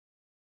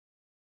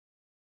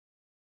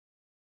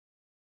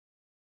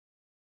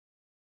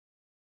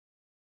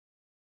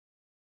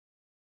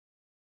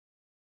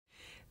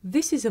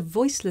This is a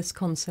voiceless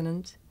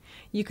consonant.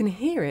 You can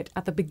hear it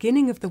at the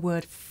beginning of the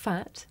word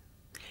fat,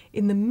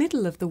 in the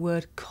middle of the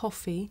word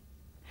coffee,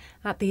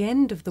 at the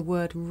end of the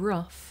word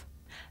rough,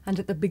 and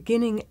at the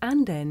beginning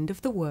and end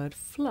of the word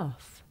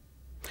fluff.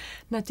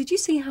 Now, did you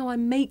see how I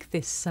make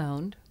this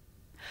sound?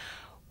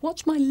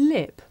 Watch my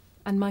lip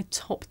and my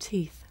top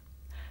teeth.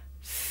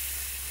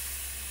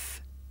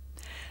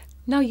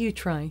 Now you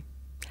try.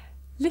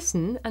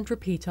 Listen and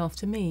repeat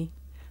after me.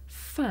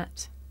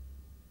 Fat,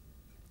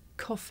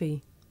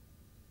 coffee,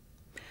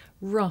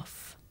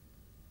 rough,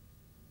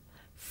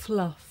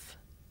 fluff.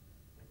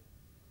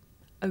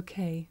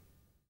 Okay.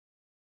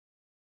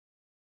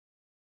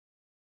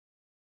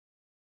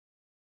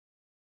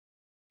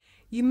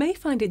 You may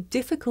find it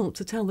difficult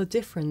to tell the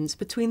difference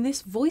between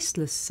this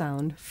voiceless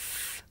sound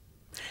f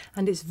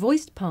and its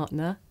voiced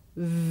partner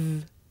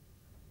v.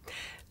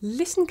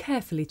 Listen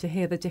carefully to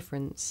hear the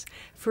difference.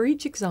 For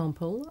each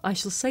example, I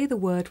shall say the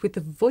word with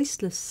the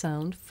voiceless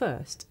sound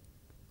first.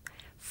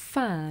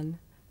 Fan,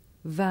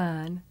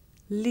 van,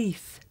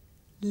 leaf,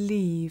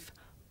 leave,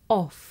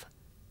 off,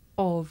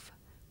 of,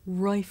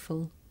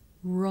 rifle,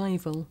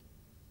 rival.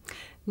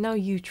 Now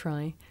you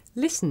try.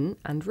 Listen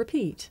and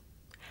repeat.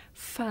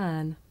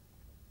 Fan,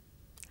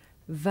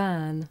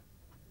 van,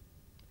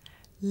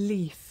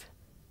 leaf,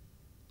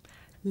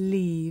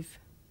 leave,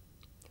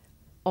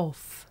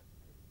 off,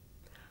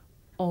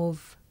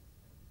 of,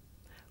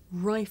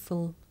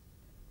 rifle,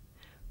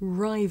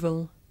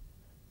 rival.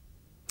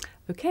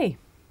 Okay.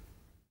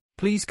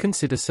 Please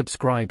consider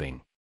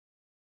subscribing.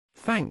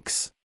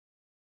 Thanks.